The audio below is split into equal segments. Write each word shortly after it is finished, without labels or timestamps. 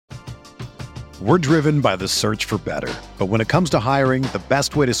We're driven by the search for better. But when it comes to hiring, the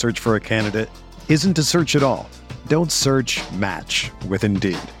best way to search for a candidate isn't to search at all. Don't search, match with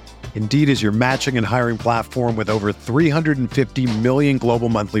Indeed. Indeed is your matching and hiring platform with over 350 million global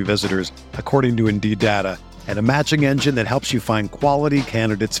monthly visitors, according to Indeed data, and a matching engine that helps you find quality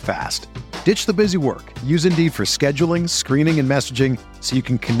candidates fast. Ditch the busy work. Use Indeed for scheduling, screening, and messaging so you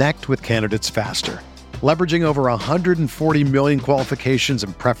can connect with candidates faster. Leveraging over 140 million qualifications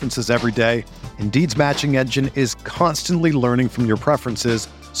and preferences every day, Indeed's matching engine is constantly learning from your preferences,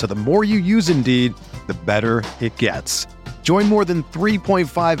 so the more you use Indeed, the better it gets. Join more than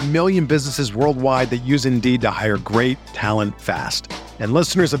 3.5 million businesses worldwide that use Indeed to hire great talent fast. And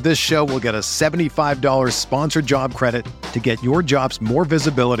listeners of this show will get a $75 sponsored job credit to get your jobs more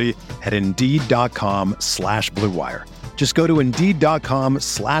visibility at Indeed.com/Blue Wire. Just go to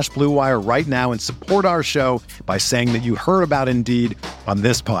Indeed.com/Blue Wire right now and support our show by saying that you heard about Indeed on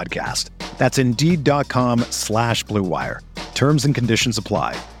this podcast. That's Indeed.com/Blue Wire. Terms and conditions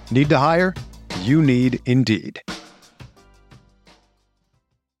apply. Need to hire? You need Indeed.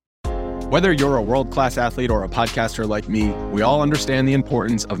 Whether you're a world-class athlete or a podcaster like me, we all understand the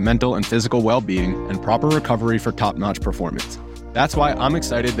importance of mental and physical well-being and proper recovery for top-notch performance. That's why I'm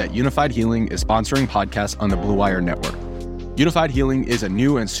excited that Unified Healing is sponsoring podcasts on the Blue Wire Network. Unified Healing is a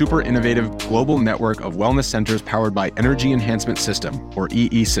new and super innovative global network of wellness centers powered by Energy Enhancement System, or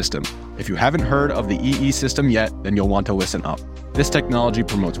EE System. If you haven't heard of the EE System yet, then you'll want to listen up. This technology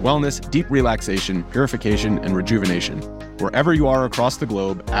promotes wellness, deep relaxation, purification, and rejuvenation. Wherever you are across the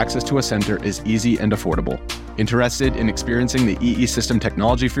globe, access to a center is easy and affordable. Interested in experiencing the EE System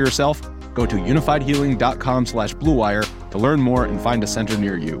technology for yourself? Go to unifiedhealing.com/Blue Wire to learn more and find a center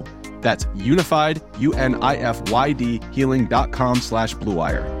near you. That's unified, UNIFYD, healing.com/Blue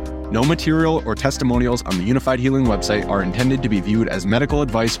Wire. No material or testimonials on the Unified Healing website are intended to be viewed as medical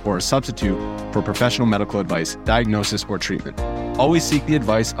advice or a substitute for professional medical advice, diagnosis, or treatment. Always seek the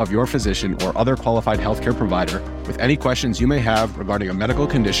advice of your physician or other qualified healthcare provider with any questions you may have regarding a medical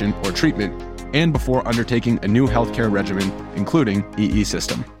condition or treatment and before undertaking a new healthcare regimen, including EE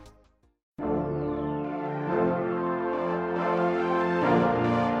System.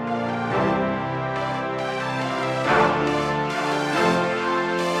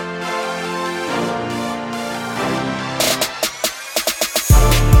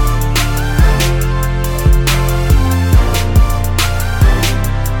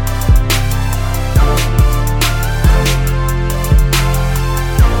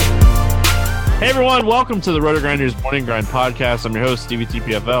 Everyone, welcome to the Roto Grinders Morning Grind Podcast. I'm your host, Stevie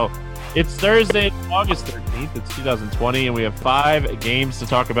TPFL. It's Thursday, August 13th. It's 2020, and we have 5 games to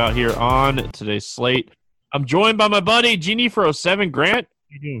talk about here on today's slate. I'm joined by my buddy, Genie407. Grant, how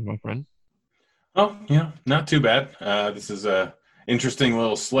you doing, my friend? Oh, yeah, not too bad. This is a interesting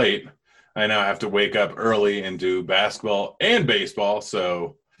little slate. I now have to wake up early and do basketball and baseball,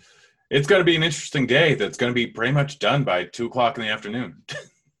 so it's going to be an interesting day that's going to be pretty much done by 2 o'clock in the afternoon.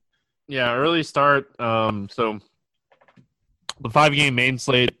 Yeah, early start. So the 5-game main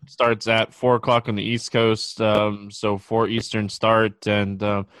slate starts at 4 o'clock on the East Coast. So 4 Eastern start. And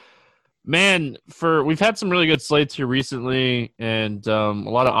man, we've had some really good slates here recently, and a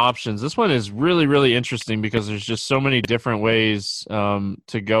lot of options. This one is really, really interesting because there's just so many different ways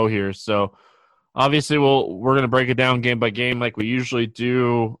to go here. So obviously, we're going to break it down game by game like we usually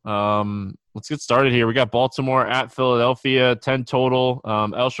do. Let's get started here. We got Baltimore at Philadelphia, 10 total.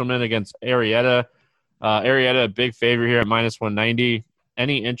 Eshelman against Arrieta. Arrieta, a big favorite here at -190.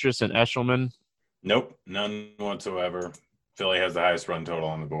 Any interest in Eshelman? Nope, none whatsoever. Philly has the highest run total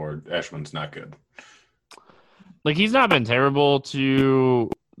on the board. Eshelman's not good. Like, he's not been terrible to,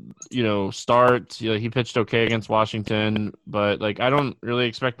 start. He pitched okay against Washington, but, I don't really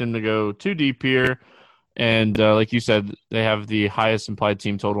expect him to go too deep here. And like you said, they have the highest implied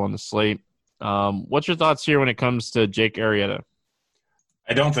team total on the slate. What's your thoughts here when it comes to Jake Arrieta?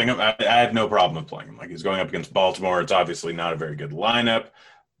 I have no problem with playing him. He's going up against Baltimore. It's obviously not a very good lineup.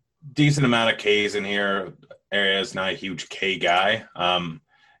 Decent amount of Ks in here. Arrieta's not a huge K guy.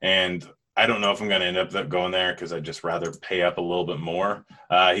 And I don't know if I'm going to end up going there because I'd just rather pay up a little bit more.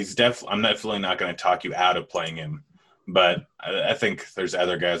 I'm definitely not going to talk you out of playing him. But I think there's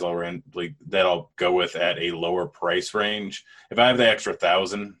other guys that I'll go with at a lower price range. If I have the extra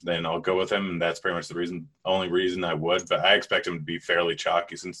 1,000, then I'll go with him, and that's pretty much the only reason I would. But I expect him to be fairly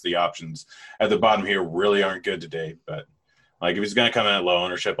chalky since the options at the bottom here really aren't good today. But if he's going to come in at low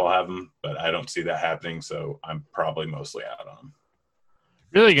ownership, I'll have him. But I don't see that happening, so I'm probably mostly out on him.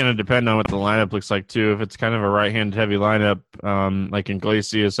 Really going to depend on what the lineup looks like, too. If it's kind of a right-hand heavy lineup, like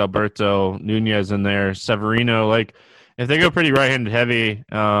Iglesias, Alberto, Nunez in there, Severino, if they go pretty right-handed heavy,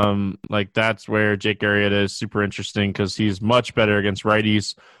 like that's where Jake Arrieta is super interesting because he's much better against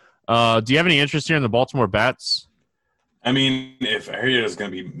righties. Do you have any interest here in the Baltimore bats? I mean, if Arrieta is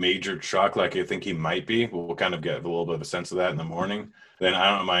going to be major chalk like I think he might be, we'll kind of get a little bit of a sense of that in the morning. Then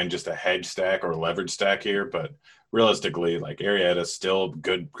I don't mind just a hedge stack or leverage stack here, but realistically, like Arrieta is still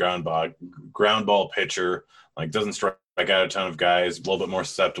good ground ball pitcher. Like doesn't strike out a ton of guys. A little bit more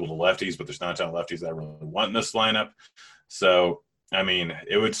susceptible to lefties, but there's not a ton of lefties that I really want in this lineup. So I mean,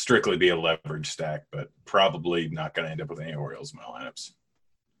 it would strictly be a leverage stack, but probably not going to end up with any Orioles in my lineups.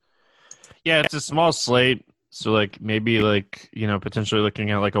 Yeah, it's a small slate. So, like, maybe, like, you know, potentially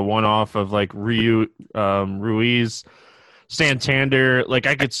looking at, like, a one-off of, like, Ruiz, Santander. Like,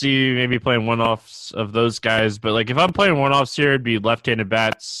 I could see maybe playing one-offs of those guys. But, like, if I'm playing one-offs here, it'd be left-handed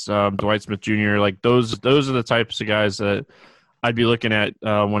bats, Dwight Smith Jr. Like, those are the types of guys that I'd be looking at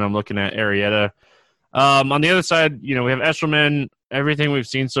when I'm looking at Arrieta. On the other side, you know, we have Eshelman. Everything we've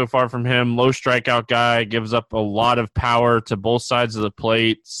seen so far from him, low strikeout guy, gives up a lot of power to both sides of the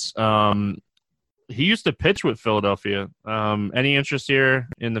plates. He used to pitch with Philadelphia. Any interest here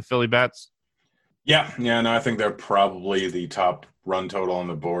in the Philly bats? Yeah, no, I think they're probably the top run total on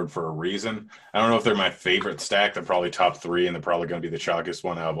the board for a reason. I don't know if they're my favorite stack. They're probably top three, and they're probably going to be the chalkiest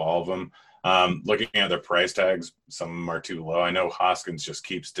one out of all of them. Looking at their price tags, some of them are too low. I know Hoskins just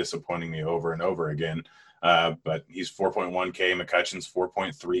keeps disappointing me over and over again, but he's 4.1K. McCutcheon's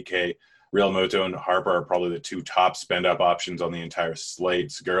 4.3K. Realmuto and Harper are probably the two top spend-up options on the entire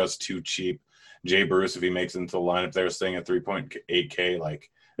slate. Segura's too cheap. Jay Bruce, if he makes it into the lineup, they're staying at 3.8K.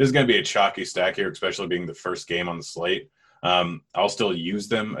 Like, this is going to be a chalky stack here, especially being the first game on the slate. I'll still use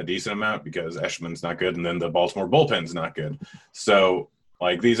them a decent amount because Eshelman's not good, and then the Baltimore bullpen's not good. So,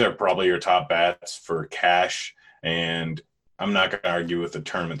 like, these are probably your top bats for cash, and I'm not going to argue with the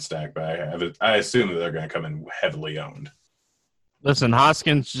tournament stack, but I assume that they're going to come in heavily owned. Listen,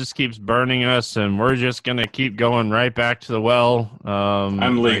 Hoskins just keeps burning us, and we're just going to keep going right back to the well.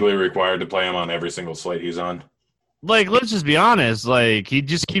 I'm legally required to play him on every single slate he's on. Like, let's just be honest. Like, he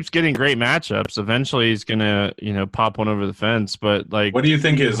just keeps getting great matchups. Eventually, he's going to, you know, pop one over the fence. But, like, what do you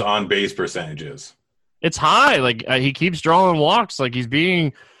think his on-base percentage is? It's high. Like, he keeps drawing walks. Like, he's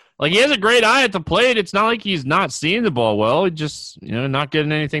being – like, he has a great eye at the plate. It's not like he's not seeing the ball well. He just, you know, not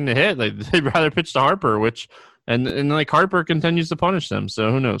getting anything to hit. Like, they'd rather pitch to Harper, which – and like Harper continues to punish them,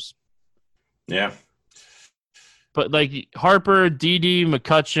 so who knows? Yeah. But like Harper, Didi,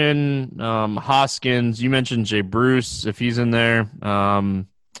 McCutcheon, Hoskins, you mentioned Jay Bruce, if he's in there.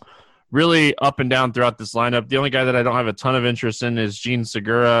 Really up and down throughout this lineup. The only guy that I don't have a ton of interest in is Gene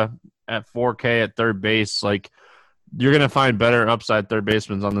Segura at 4K at third base. Like, you're gonna find better upside third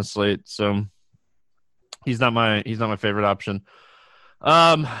basemen on this slate, so he's not my favorite option.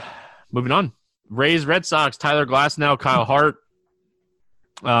 Moving on. Rays, Red Sox, Tyler Glasnow, Kyle Hart.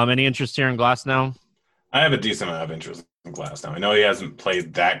 Any interest here in Glasnow? I have a decent amount of interest in Glasnow. I know he hasn't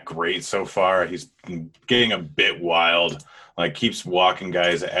played that great so far. He's getting a bit wild, like keeps walking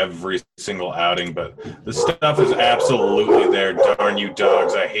guys every single outing, but the stuff is absolutely there. Darn you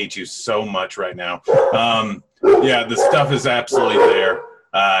dogs. I hate you so much right now. Yeah, the stuff is absolutely there.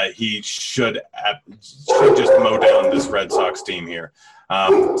 He should just mow down this Red Sox team here.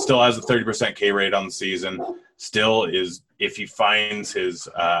 Still has a 30% K rate on the season. Still is, if he finds his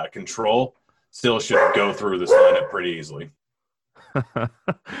control, still should go through this lineup pretty easily.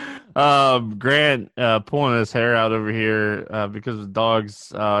 Grant pulling his hair out over here because of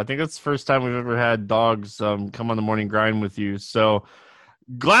dogs. I think that's the first time we've ever had dogs come on the morning grind with you. So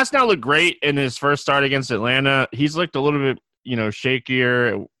Glasnow looked great in his first start against Atlanta. He's looked a little bit, you know,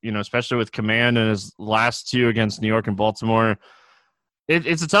 shakier, you know, especially with command in his last two against New York and Baltimore.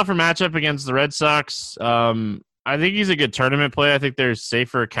 It's a tougher matchup against the Red Sox. I think he's a good tournament play. I think there's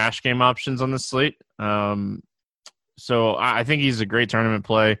safer cash game options on the slate. So I think he's a great tournament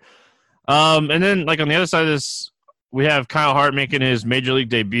play. And then, like, on the other side of this, we have Kyle Hart making his major league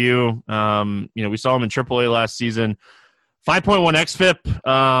debut. You know, we saw him in AAA last season. 5.1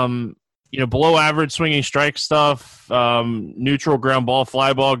 xFIP. You know, below average swinging strike stuff. Neutral ground ball,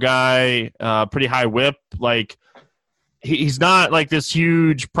 fly ball guy. Pretty high whip. Like, he's not like this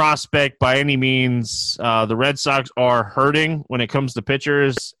huge prospect by any means. The Red Sox are hurting when it comes to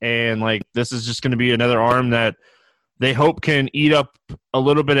pitchers, and like this is just going to be another arm that they hope can eat up a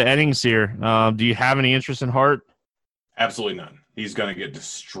little bit of innings here. Do you have any interest in Hart? Absolutely none. He's going to get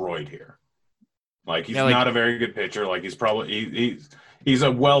destroyed here. Like, he's not a very good pitcher. Like, he's probably he's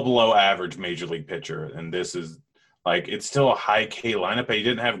a well below average major league pitcher, and this is like, it's still a high K lineup, but he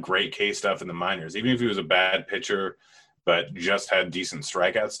didn't have great K stuff in the minors. Even if he was a bad pitcher but just had decent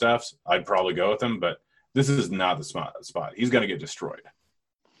strikeout stuff, I'd probably go with him. But this is not the spot. He's going to get destroyed.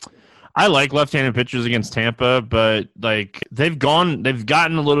 I like left-handed pitchers against Tampa, but like they've gotten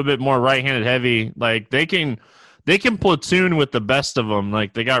a little bit more right-handed heavy. Like they can platoon with the best of them.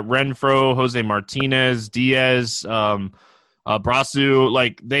 Like they got Renfroe, Jose Martinez, Diaz, Brasu.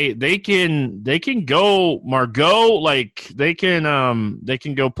 Like they can go Margot. Like they can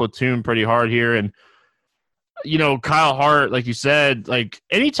go platoon pretty hard here. And Kyle Hart, like you said, like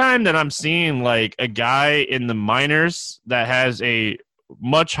anytime that I'm seeing like a guy in the minors that has a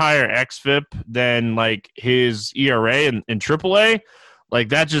much higher xFIP than like his ERA in AAA, like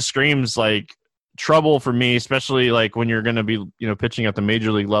that just screams like trouble for me, especially like when you're going to be pitching at the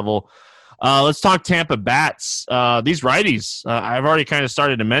major league level. Let's talk Tampa bats. These righties, I've already kind of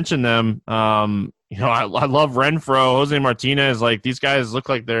started to mention them. I love Renfroe, Jose Martinez. Like these guys look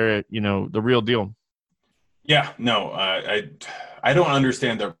like they're the real deal. Yeah, no, I don't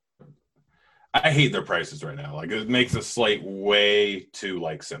understand their. I hate their prices right now. Like it makes the slate way too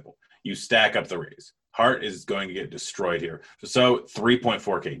simple. You stack up the Rays. Hart is going to get destroyed here. So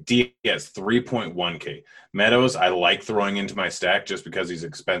 3.4K. Diaz 3.1K. Meadows, I like throwing into my stack just because he's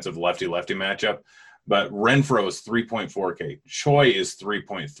expensive lefty-lefty matchup. But Renfroe is 3.4K. Choi is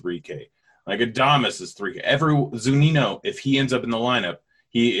 3.3K. Like Adames is 3K. Zunino, if he ends up in the lineup,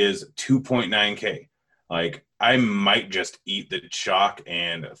 he is 2.9K. Like I might just eat the chalk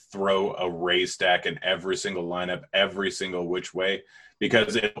and throw a Rays stack in every single lineup, every single which way,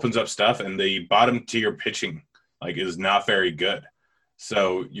 because it opens up stuff, and the bottom tier pitching is not very good.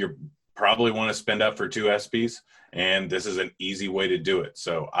 So you probably want to spend up for 2 SPs, and this is an easy way to do it.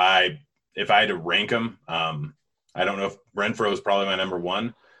 So if I had to rank them, I don't know if Renfroe is probably my number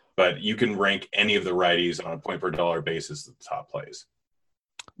 1, but you can rank any of the righties on a point per dollar basis at the top plays.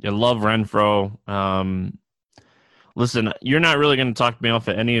 You love Renfroe. Listen, you're not really going to talk me off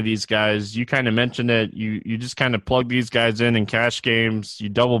of any of these guys. You kind of mentioned it. You just kind of plug these guys in cash games. You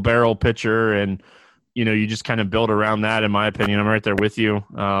double barrel pitcher, and you just kind of build around that. In my opinion, I'm right there with you.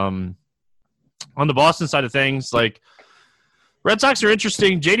 On the Boston side of things, like Red Sox are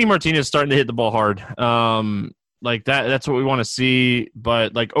interesting. JD Martinez is starting to hit the ball hard. Like that's what we want to see.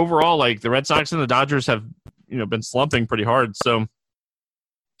 But like overall, like the Red Sox and the Dodgers have been slumping pretty hard. So.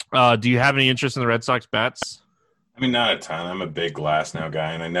 Do you have any interest in the Red Sox bats? I mean, not a ton. I'm a big Glasnow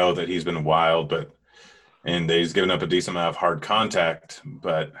guy, and I know that he's been wild, and he's given up a decent amount of hard contact.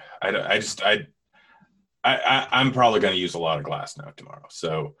 But I'm probably going to use a lot of Glasnow tomorrow.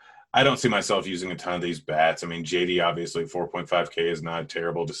 So I don't see myself using a ton of these bats. I mean, JD obviously 4.5K is not a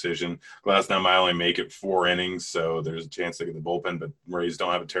terrible decision. Glasnow might only make it 4 innings, so there's a chance to get the bullpen. But Rays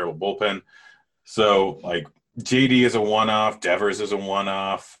don't have a terrible bullpen, so JD is a one-off. Devers is a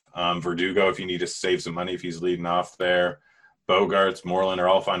one-off. Verdugo, if you need to save some money, if he's leading off there. Bogarts, Moreland are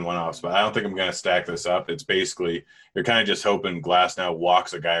all fine one-offs, but I don't think I'm going to stack this up. It's basically you're kind of just hoping Glasnow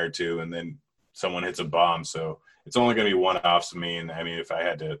walks a guy or two and then someone hits a bomb. So it's only going to be one-offs to me, and I mean, if I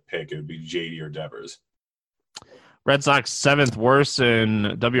had to pick, it would be JD or Devers. Red Sox 7th worst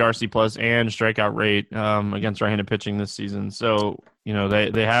in WRC plus and strikeout rate against right-handed pitching this season. So,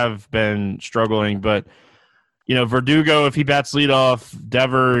 they have been struggling, but Verdugo, if he bats leadoff,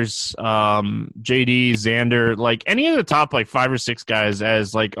 Devers, JD, Xander, like any of the top 5 or 6 guys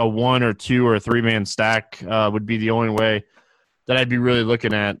as a 1 or 2 or 3-man stack would be the only way that I'd be really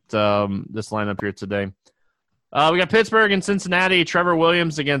looking at this lineup here today. We got Pittsburgh and Cincinnati. Trevor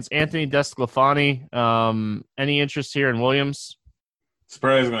Williams against Anthony DeSclafani. Any interest here in Williams?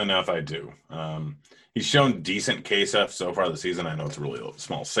 Surprisingly enough, I do. He's shown decent K-stuff so far this season. I know it's a really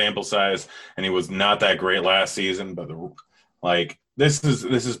small sample size, and he was not that great last season. But this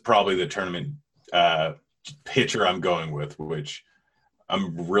is probably the tournament pitcher I'm going with, which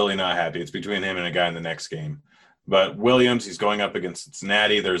I'm really not happy. It's between him and a guy in the next game. But Williams, he's going up against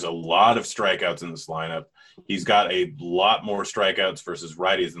Cincinnati. There's a lot of strikeouts in this lineup. He's got a lot more strikeouts versus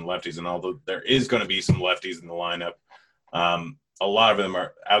righties than lefties, and although there is going to be some lefties in the lineup, a lot of them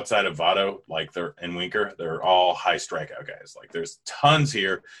are outside of Votto, and Winker. They're all high strikeout guys. There's tons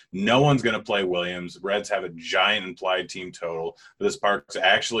here. No one's going to play Williams. Reds have a giant implied team total. This park's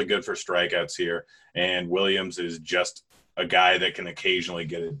actually good for strikeouts here, and Williams is just a guy that can occasionally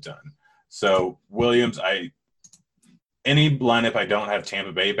get it done. So Williams, any lineup I don't have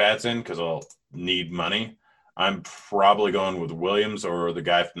Tampa Bay bats in because I'll need money, I'm probably going with Williams or the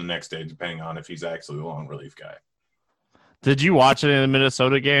guy from the next day, depending on if he's actually the long relief guy. Did you watch it in the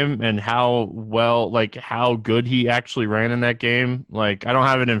Minnesota game and how good he actually ran in that game? I don't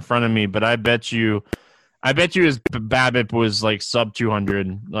have it in front of me, but I bet you his BABIP was sub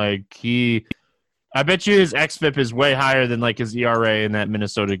 200. I bet you his xFIP is way higher than like his ERA in that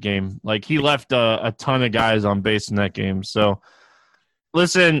Minnesota game. Like he left a ton of guys on base in that game. So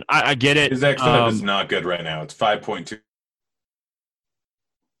listen, I get it. His xFIP is not good right now. It's 5.2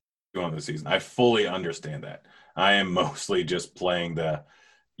 on the season. I fully understand that. I am mostly just playing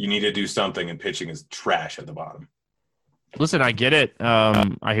you need to do something, and pitching is trash at the bottom. Listen, I get it.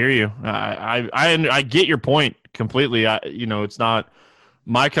 I hear you. I get your point completely. It's not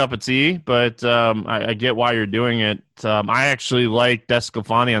my cup of tea, but I get why you're doing it. I actually like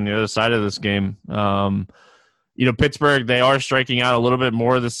Desclafani on the other side of this game. Pittsburgh, they are striking out a little bit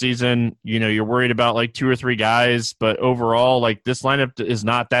more this season. You're worried about like 2 or 3 guys, but overall, like this lineup is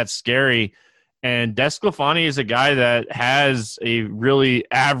not that scary. And Desclafani is a guy that has a really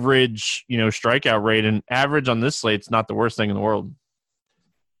average, strikeout rate, and average on this slate is not the worst thing in the world.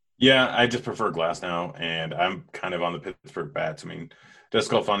 Yeah, I just prefer Glasnow, and I'm kind of on the Pittsburgh bats. I mean,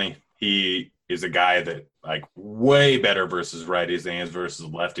 Desclafani, he is a guy that like way better versus righties than he is versus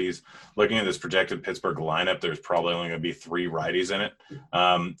lefties. Looking at this projected Pittsburgh lineup, there's probably only going to be 3 righties in it.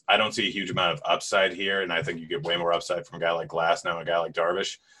 I don't see a huge amount of upside here, and I think you get way more upside from a guy like Glasnow and a guy like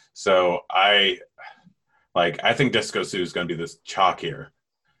Darvish. So I think Disco Sue is going to be this chalk here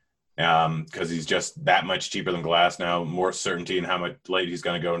because he's just that much cheaper than Glasnow, more certainty in how much late he's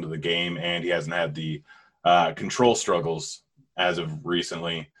going to go into the game, and he hasn't had the control struggles as of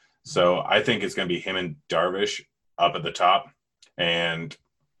recently. So I think it's going to be him and Darvish up at the top, and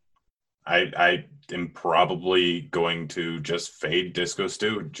I am probably going to just fade Disco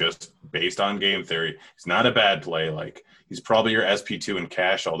Stu just based on game theory. It's not a bad play. Like he's probably your SP2 in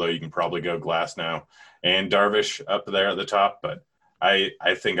cash, although you can probably go Glasnow and Darvish up there at the top. But I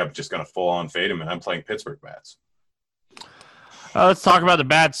think I'm just going to full on fade him, and I'm playing Pittsburgh bats. Let's talk about the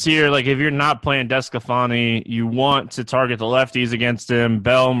bats here. Like if you're not playing Desclafani, you want to target the lefties against him.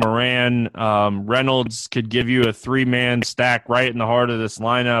 Bell, Moran, Reynolds could give you a 3-man stack right in the heart of this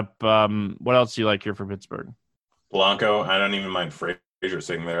lineup. What else do you like here for Pittsburgh? Blanco, I don't even mind Frazier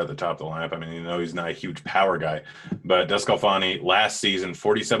sitting there at the top of the lineup. I mean, he's not a huge power guy, but Desclafani last season,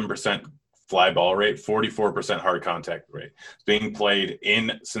 47% fly ball rate, 44% hard contact rate. It's being played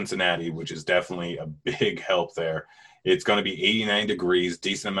in Cincinnati, which is definitely a big help there. It's going to be 89 degrees,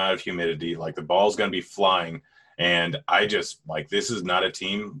 decent amount of humidity. Like the ball's going to be flying. And I just this is not a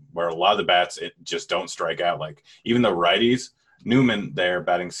team where a lot of the bats just don't strike out. Like even the righties, Newman there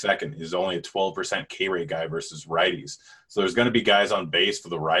batting second is only a 12% K rate guy versus righties. So there's going to be guys on base for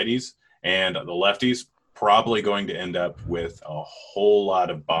the righties, and the lefties probably going to end up with a whole lot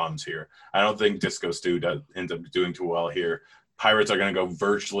of bombs here. I don't think Disco Stu ends up doing too well here. Pirates are going to go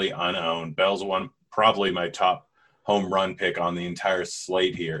virtually unowned. Bell's probably my top home run pick on the entire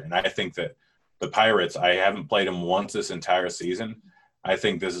slate here. And I think that the Pirates, I haven't played them once this entire season. I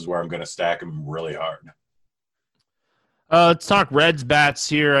think this is where I'm going to stack them really hard. Let's talk Reds bats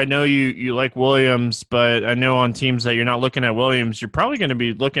here. I know you like Williams, but I know on teams that you're not looking at Williams, you're probably going to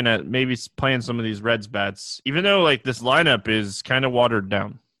be looking at maybe playing some of these Reds bats, even though like this lineup is kind of watered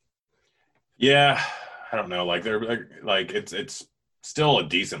down. Yeah, I don't know. Like they're like it's still a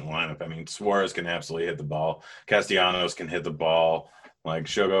decent lineup. I mean, Suarez can absolutely hit the ball. Castellanos can hit the ball. Like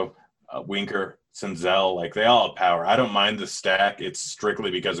Shogo, Winker, Senzel, like they all have power. I don't mind the stack. It's strictly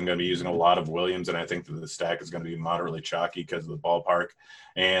because I'm going to be using a lot of Williams, and I think that the stack is going to be moderately chalky because of the ballpark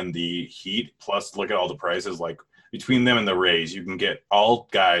and the heat. Plus, look at all the prices. Like between them and the Rays, you can get all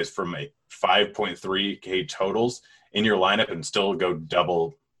guys from a 5.3K totals in your lineup and still go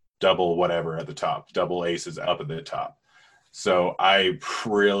double whatever at the top, double aces up at the top. So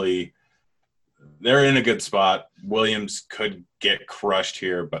they're in a good spot. Williams could get crushed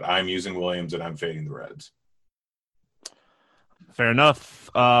here, but I'm using Williams and I'm fading the Reds. Fair enough.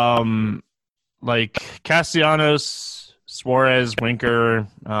 Like Castellanos, Suarez, Winker.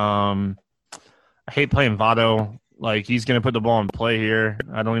 I hate playing Votto. Like he's going to put the ball in play here.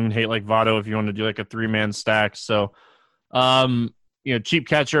 I don't even hate like Votto if you want to do like a 3-man stack. So, cheap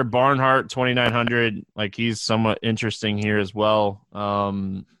catcher Barnhart, 2,900. Like he's somewhat interesting here as well.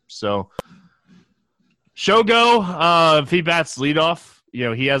 So Shogo, if he bats leadoff,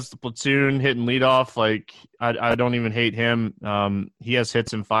 he has the platoon hitting leadoff. Like I don't even hate him. He has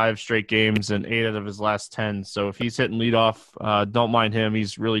hits in 5 straight games and 8 out of his last 10. So if he's hitting leadoff, don't mind him.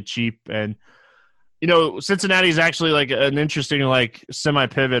 He's really cheap. And Cincinnati is actually like an interesting like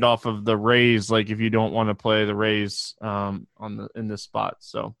semi-pivot off of the Rays. Like if you don't want to play the Rays in this spot,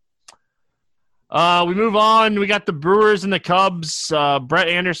 so we move on. We got the Brewers and the Cubs. Brett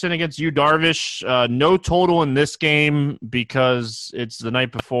Anderson against Yu Darvish. No total in this game because it's the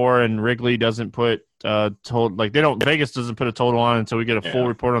night before and Wrigley doesn't put total. Like Vegas doesn't put a total on until we get a full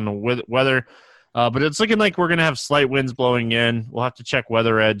report on the weather. But it's looking like we're going to have slight winds blowing in. We'll have to check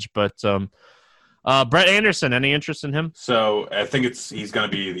Weather Edge. But Brett Anderson, any interest in him? So I think he's going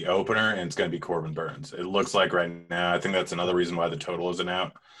to be the opener, and it's going to be Corbin Burnes. It looks like right now. I think that's another reason why the total isn't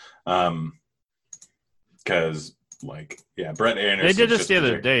out. Because Brett Anderson. They did this the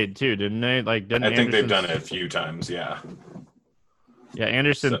other day too, didn't they? I think they've done it a few times. Yeah. Yeah,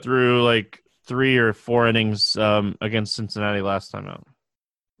 Anderson threw 3 or 4 innings against Cincinnati last time out.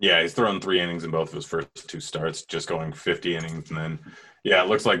 Yeah, he's thrown 3 innings in both of his first 2 starts, just going 50 innings. And then, it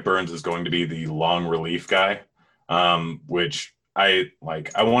looks like Burnes is going to be the long relief guy, which I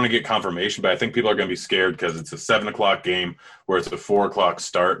want to get confirmation, but I think people are going to be scared because it's a 7 o'clock game where it's a 4 o'clock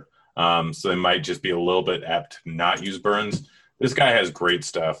start. So they might just be a little bit apt to not use Burnes. This guy has great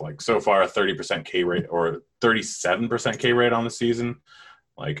stuff. So far, a 30% K rate or 37% K rate on the season.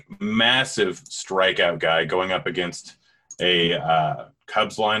 Massive strikeout guy going up against a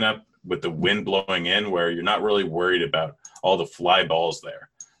Cubs lineup with the wind blowing in where you're not really worried about all the fly balls there.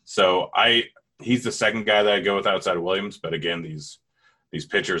 So he's the second guy that I go with outside of Williams. But again, these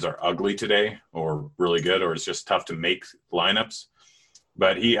pitchers are ugly today or really good, or it's just tough to make lineups.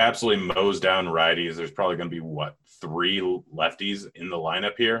 But he absolutely mows down righties. There's probably going to be 3 lefties in the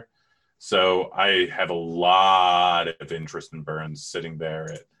lineup here. So I have a lot of interest in Burnes sitting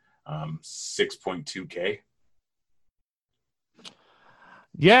there at 6.2K.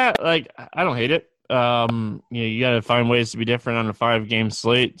 Yeah, I don't hate it. You got to find ways to be different on a 5-game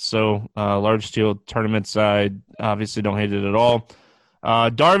slate. So large field tournament side, obviously don't hate it at all.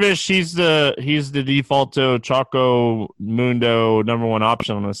 Darvish, he's the defaulto Chaco Mundo number 1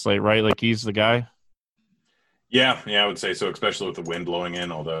 option on the slate, right? He's the guy. Yeah, I would say so, especially with the wind blowing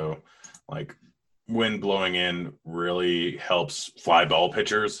in. Although, wind blowing in really helps fly ball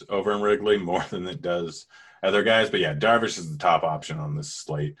pitchers over in Wrigley more than it does other guys. But yeah, Darvish is the top option on this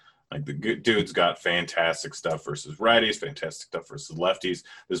slate. The good dude's got fantastic stuff versus righties, fantastic stuff versus lefties.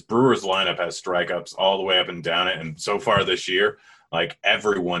 This Brewers lineup has strikeouts all the way up and down it, and so far this year,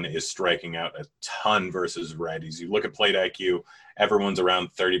 everyone is striking out a ton versus righties. You look at plate IQ, everyone's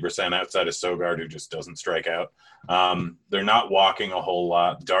around 30% outside of Sogard, who just doesn't strike out. They're not walking a whole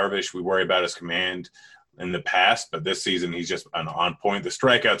lot. Darvish, we worry about his command in the past, but this season he's just on point. The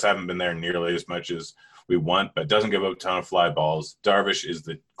strikeouts haven't been there nearly as much as we want, but doesn't give up a ton of fly balls. Darvish is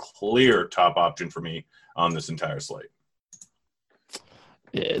the clear top option for me on this entire slate.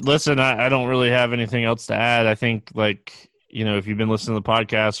 Listen, I don't really have anything else to add. I think, if you've been listening to the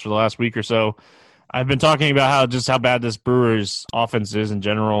podcast for the last week or so, I've been talking about how bad this Brewers offense is in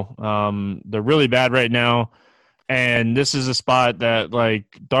general. They're really bad right now. And this is a spot that,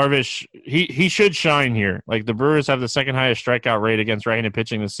 Darvish, he should shine here. The Brewers have the second highest strikeout rate against right-handed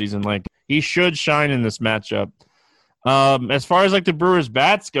pitching this season. He should shine in this matchup. As far as, the Brewers'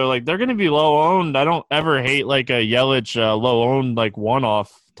 bats go, they're going to be low-owned. I don't ever hate, a Yelich low-owned,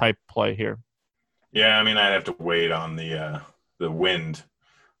 one-off type play here. Yeah, I'd have to wait on the wind.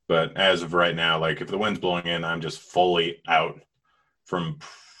 But as of right now, if the wind's blowing in, I'm just fully out from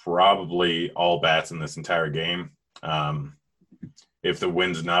probably all bats in this entire game. If the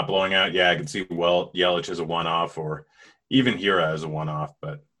wind's not blowing out, I can see Yelich as a one-off or even Hira as a one-off,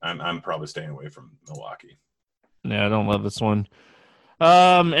 but I'm probably staying away from Milwaukee. Yeah, I don't love this one.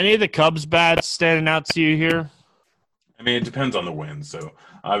 Any of the Cubs bats standing out to you here? It depends on the wind. So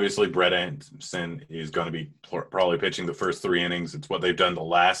obviously Brett Anderson is going to be probably pitching the first 3 innings. It's what they've done the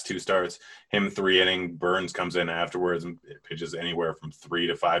last 2 starts. Him 3 inning. Burnes comes in afterwards and pitches anywhere from 3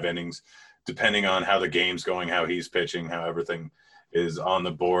 to 5 innings, depending on how the game's going, how he's pitching, how everything is on the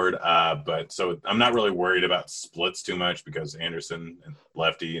board. But so I'm not really worried about splits too much because Anderson and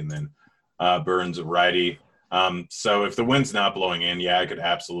lefty and then Burnes a righty. So if the wind's not blowing in, I could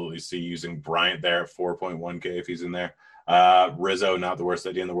absolutely see using Bryant there at 4.1K if he's in there. Rizzo, not the worst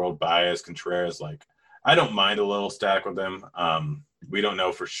idea in the world. Baez, Contreras, I don't mind a little stack with them. We don't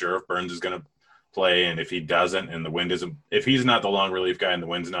know for sure if Burnes is going to play, and if he doesn't, and the wind isn't, if he's not the long relief guy and the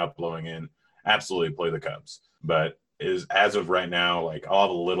wind's not blowing in, absolutely play the Cubs. But as of right now, I'll have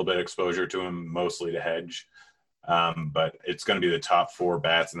a little bit of exposure to him, mostly to hedge. But it's going to be the top 4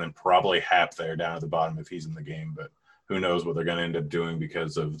 bats, and then probably Happ there down at the bottom if he's in the game. But who knows what they're going to end up doing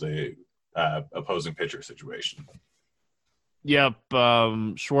because of the opposing pitcher situation. Yep,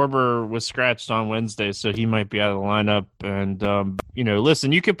 Schwarber was scratched on Wednesday, so he might be out of the lineup. And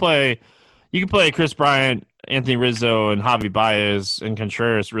listen, you could play Chris Bryant, Anthony Rizzo, and Javi Baez and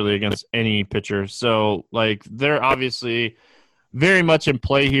Contreras really against any pitcher. So they're obviously very much in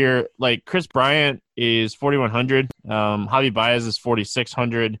play here. Chris Bryant is 4,100, Javi Baez is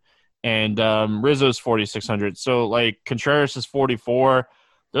 4,600, and Rizzo's 4,600. So Contreras is 44.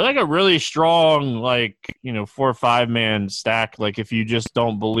 they're like a really strong, like, 4 or 5 man stack. Like if you just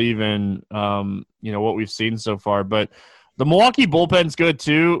don't believe in, what we've seen so far. But the Milwaukee bullpen's good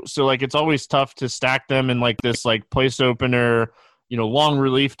too. So like it's always tough to stack them in like this like place opener, long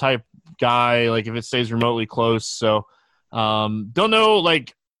relief type guy. Like if it stays remotely close. So don't know.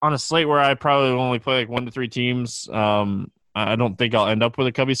 Like on a slate where I probably only play like 1 to 3 teams. I don't think I'll end up with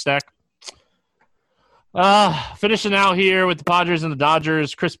a Cubby stack. Finishing out here with the Padres and the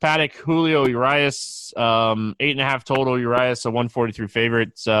Dodgers, Chris Paddock, Julio Urias, 8.5 total. Urias, a 143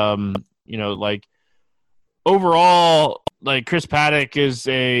 favorite. Like overall, like Chris Paddock is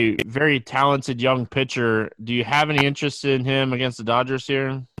a very talented young pitcher. Do you have any interest in him against the Dodgers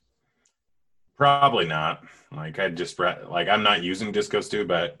here? Probably not. Like I'm not using Disco Stu,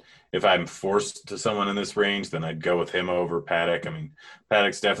 but if I'm forced to someone in this range, then I'd go with him over Paddock. I mean,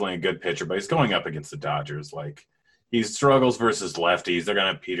 Paddock's definitely a good pitcher, but he's going up against the Dodgers. Like he struggles versus lefties. They're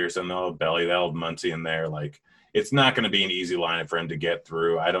gonna have Peterson, they'll have Belly, they'll have Muncy in there. Like it's not going to be an easy lineup for him to get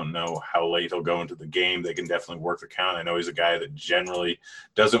through. I don't know how late he'll go into the game. They can definitely work the count. I know he's a guy that generally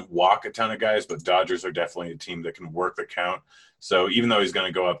doesn't walk a ton of guys, but Dodgers are definitely a team that can work the count. So even though he's going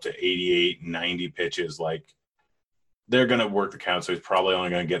to go up to 88, 90 pitches, like they're going to work the count. So he's probably only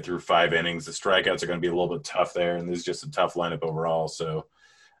going to get through 5 innings. The strikeouts are going to be a little bit tough there. And this is just a tough lineup overall. So,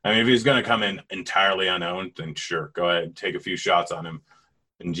 I mean, if he's going to come in entirely unowned, then sure, go ahead and take a few shots on him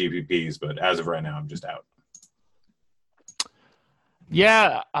in GPPs. But as of right now, I'm just out.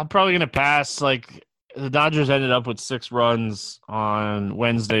 Yeah, I'm probably going to pass. Like, the Dodgers ended up with 6 runs on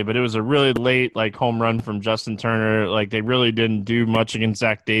Wednesday, but it was a really late, like, home run from Justin Turner. Like, they really didn't do much against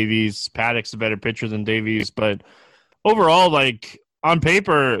Zach Davies. Paddock's a better pitcher than Davies, but overall, like, on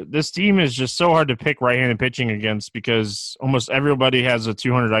paper, this team is just so hard to pick right-handed pitching against because almost everybody has a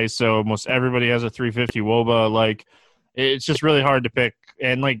 200 ISO. Almost everybody has a 350 WOBA. Like, it's just really hard to pick.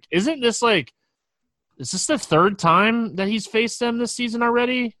 And, like, isn't this, like, is this the 3rd time that he's faced them this season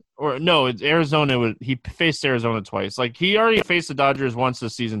already? Or no, it's Arizona. He faced Arizona twice. Like he already faced the Dodgers once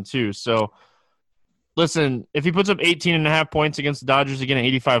this season too. So listen, if he puts up 18.5 points against the Dodgers again at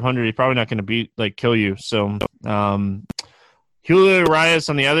 8,500, he's probably not going to kill you. So Julio Urias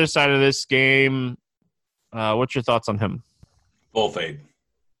on the other side of this game. What's your thoughts on him? Full fade.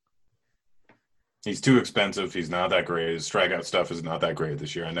 He's too expensive. He's not that great. His strikeout stuff is not that great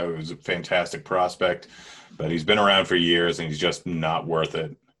this year. I know he was a fantastic prospect, but he's been around for years and he's just not worth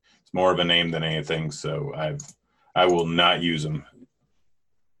it. It's more of a name than anything, so I will not use him.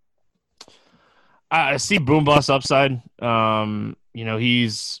 I see boom bust upside.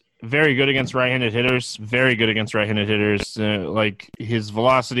 He's very good against right-handed hitters. Very good against right-handed hitters. Like his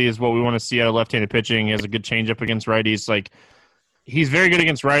velocity is what we want to see out of left-handed pitching. He has a good changeup against righties. Like he's very good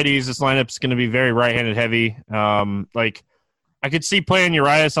against righties. This lineup's going to be very right-handed heavy. Like I could see playing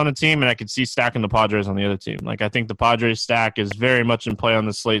Urias on a team, and I could see stacking the Padres on the other team. Like I think the Padres stack is very much in play on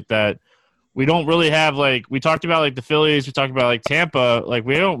the slate that we don't really have. Like we talked about, like the Phillies, we talked about like Tampa. Like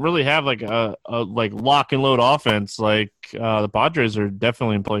we don't really have like a like lock and load offense. Like the Padres are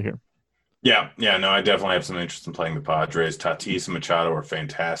definitely in play here. Yeah, no, I definitely have some interest in playing the Padres. Tatis and Machado are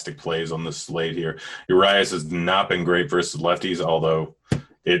fantastic plays on this slate here. Urias has not been great versus lefties, although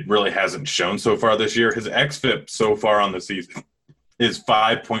it really hasn't shown so far this year. His xFIP so far on the season is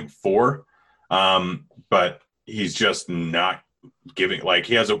 5.4, but he's just not giving – like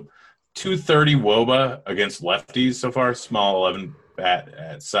he has a 230 WOBA against lefties so far, small 11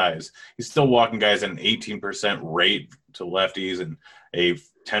 at size. He's still walking guys at an 18% rate to lefties and a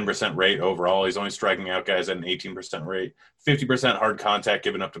 10% rate overall. He's only striking out guys at an 18% rate, 50% hard contact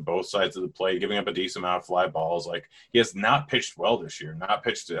given up to both sides of the plate, giving up a decent amount of fly balls. Like he has not pitched well this year, not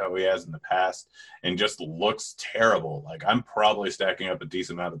pitched how he has in the past, and just looks terrible. Like I'm probably stacking up a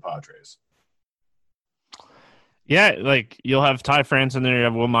decent amount of Padres. Yeah, like you'll have Ty France in there, you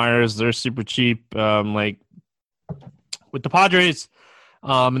have Will Myers, they're super cheap. Like with the Padres,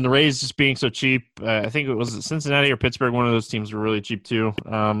 and the Rays just being so cheap, I think it was Cincinnati or Pittsburgh. One of those teams were really cheap too.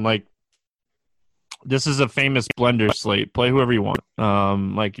 Like this is a famous blender slate. Play whoever you want.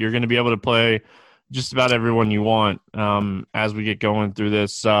 Like you're going to be able to play just about everyone you want as we get going through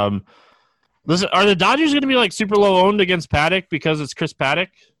this. Listen, are the Dodgers going to be like super low owned against Paddock because it's Chris Paddock?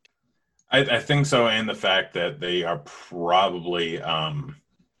 I think so, and the fact that they are probably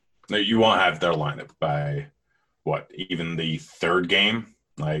you won't have their lineup by even the 3rd game.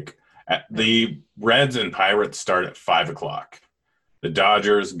 Like the Reds and Pirates start at 5:00. The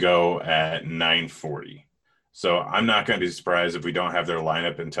Dodgers go at 9:40. So I'm not going to be surprised if we don't have their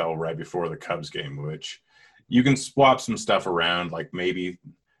lineup until right before the Cubs game, which you can swap some stuff around. Like maybe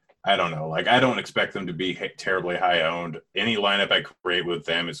I don't know. Like, I don't expect them to be terribly high owned. Any lineup I create with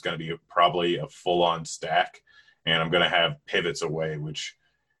them is going to be probably a full on stack, and I'm going to have pivots away, which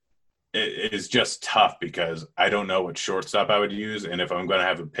it is just tough because I don't know what shortstop I would use, and if I'm going to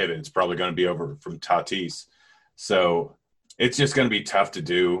have a pivot, it's probably going to be over from Tatis. So it's just going to be tough to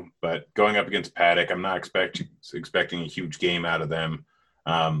do. But going up against Paddock, I'm not expecting a huge game out of them.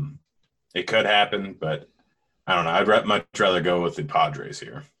 It could happen, but I don't know. I'd much rather go with the Padres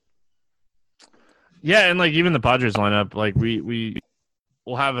here. Yeah, and like even the Padres lineup, like we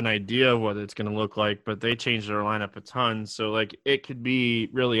will have an idea of what it's going to look like, but they changed their lineup a ton, so like it could be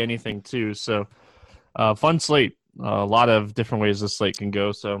really anything too. So fun slate, a lot of different ways this slate can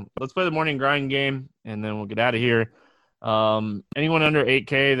go. So let's play the morning grind game, and then we'll get out of here. Anyone under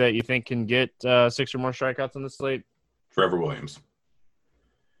 8K that you think can get 6 or more strikeouts on the slate? Trevor Williams.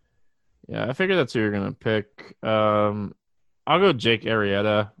 Yeah, I figured that's who you're going to pick. I'll go Jake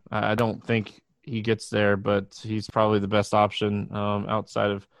Arrieta. I don't think he gets there, but he's probably the best option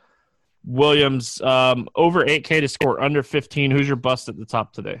outside of Williams. Over 8K to score under 15. Who's your bust at the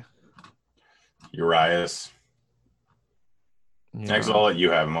top today? Urias. Yeah. Next, I'll let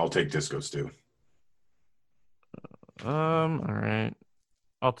you have him. I'll take Disco Stew. All right.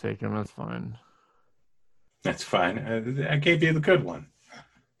 I'll take him. That's fine. That's fine. I gave you the good one.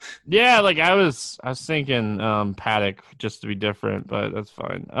 Yeah, like I was thinking Paddock just to be different, but that's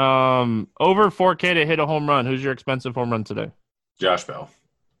fine. Over 4K to hit a home run. Who's your expensive home run today? Josh Bell.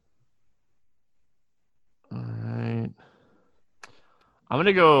 All right. I'm going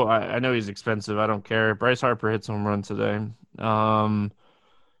to go – I know he's expensive. I don't care. Bryce Harper hits home run today.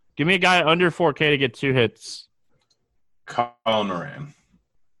 Give me a guy under 4K to get 2 hits. Colin Moran.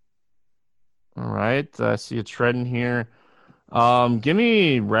 All right. I see a trend here. Give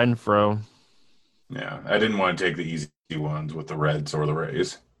me Renfroe. Yeah, I didn't want to take the easy ones with the Reds or the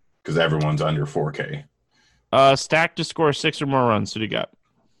Rays because everyone's under 4K. Stack to score 6 or more runs. Who do you got?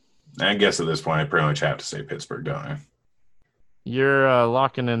 I guess at this point I pretty much have to say Pittsburgh, don't I? You're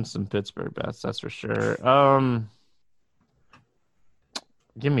locking in some Pittsburgh bets, that's for sure.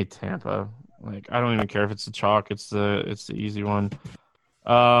 Give me Tampa. Like I don't even care if it's the chalk. It's the easy one.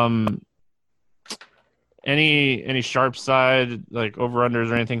 Any sharp side, like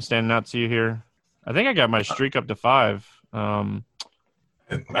over-unders or anything standing out to you here? I think I got my streak up to 5. I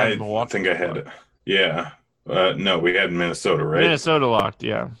think I had it. Yeah. No, we had Minnesota, right? Minnesota locked,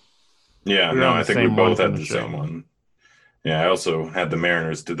 yeah. Yeah, no, I think we both had the same one. Yeah, I also had the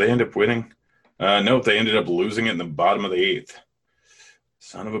Mariners. Did they end up winning? No, they ended up losing it in the bottom of the 8th.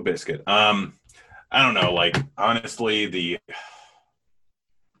 Son of a biscuit. I don't know. Like, honestly, the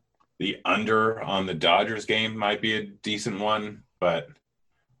under on the Dodgers game might be a decent one, but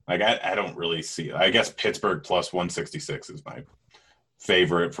like I don't really see it. I guess Pittsburgh plus 166 is my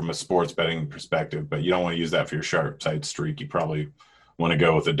favorite from a sports betting perspective, but you don't want to use that for your sharp side streak. You probably want to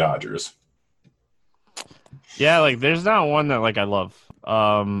go with the Dodgers. Yeah, like there's not one that like I love.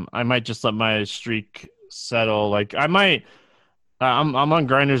 I might just let my streak settle. Like I might I'm on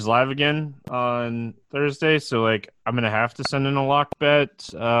Grinders Live again on Thursday, so like I'm gonna have to send in a lock bet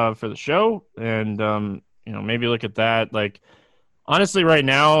for the show, and maybe look at that. Like honestly, right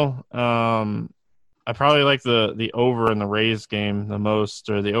now, I probably like the over in the Rays game the most,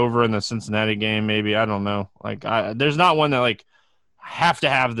 or the over in the Cincinnati game. Maybe I don't know. Like there's not one that like I have to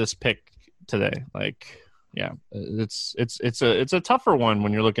have this pick today. Like yeah, it's a tougher one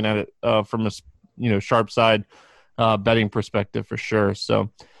when you're looking at it from a sharp side. Betting perspective for sure.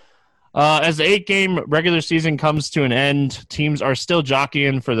 So as the 8-game regular season comes to an end, teams are still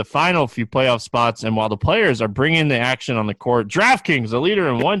jockeying for the final few playoff spots, and while the players are bringing the action on the court, DraftKings, the leader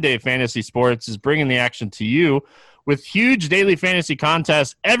in one-day fantasy sports, is bringing the action to you with huge daily fantasy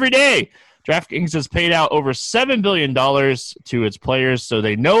contests every day. DraftKings has paid out over $7 billion to its players, so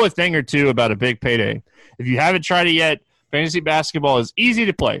they know a thing or two about a big payday. If you haven't tried it yet, fantasy basketball is easy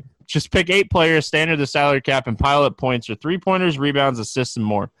to play. Just pick 8 players, standard the salary cap, and pile up points for 3-pointers, rebounds, assists, and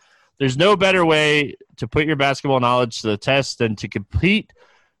more. There's no better way to put your basketball knowledge to the test than to compete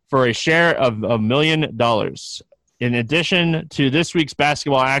for a share of $1 million. In addition to this week's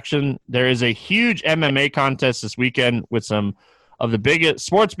basketball action, there is a huge MMA contest this weekend with some of the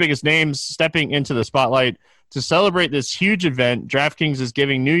sports biggest names stepping into the spotlight. To celebrate this huge event, DraftKings is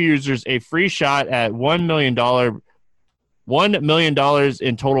giving new users a free shot at $1 million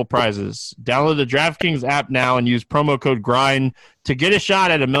in total prizes. Download the DraftKings app now and use promo code GRIND to get a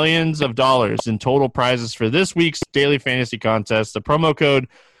shot at millions of dollars in total prizes for this week's daily fantasy contest. The promo code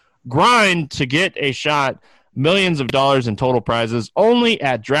GRIND to get a shot Millions of dollars in total prizes only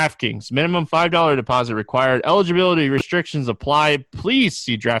at DraftKings. Minimum $5 deposit required. Eligibility restrictions apply. Please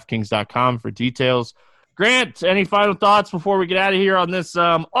see DraftKings.com for details. Grant, any final thoughts before we get out of here on this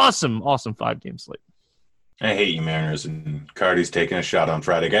awesome 5-game slate? I hate you, Mariners, and Cardi's taking a shot on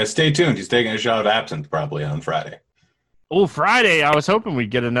Friday. Guys, stay tuned. He's taking a shot of absinthe probably on Friday. Oh, Friday! I was hoping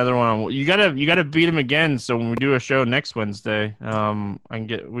we'd get another one. You gotta beat him again. So when we do a show next Wednesday, we can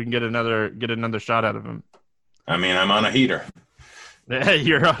get another shot out of him. I mean, I'm on a heater.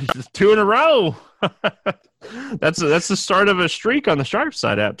 You're 2 in a row. That's the start of a streak on the Sharp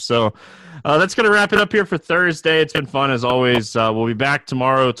Side app. So that's going to wrap it up here for Thursday. It's been fun as always. We'll be back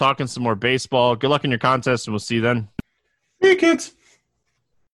tomorrow talking some more baseball. Good luck in your contest, and we'll see you then. Hey, kids.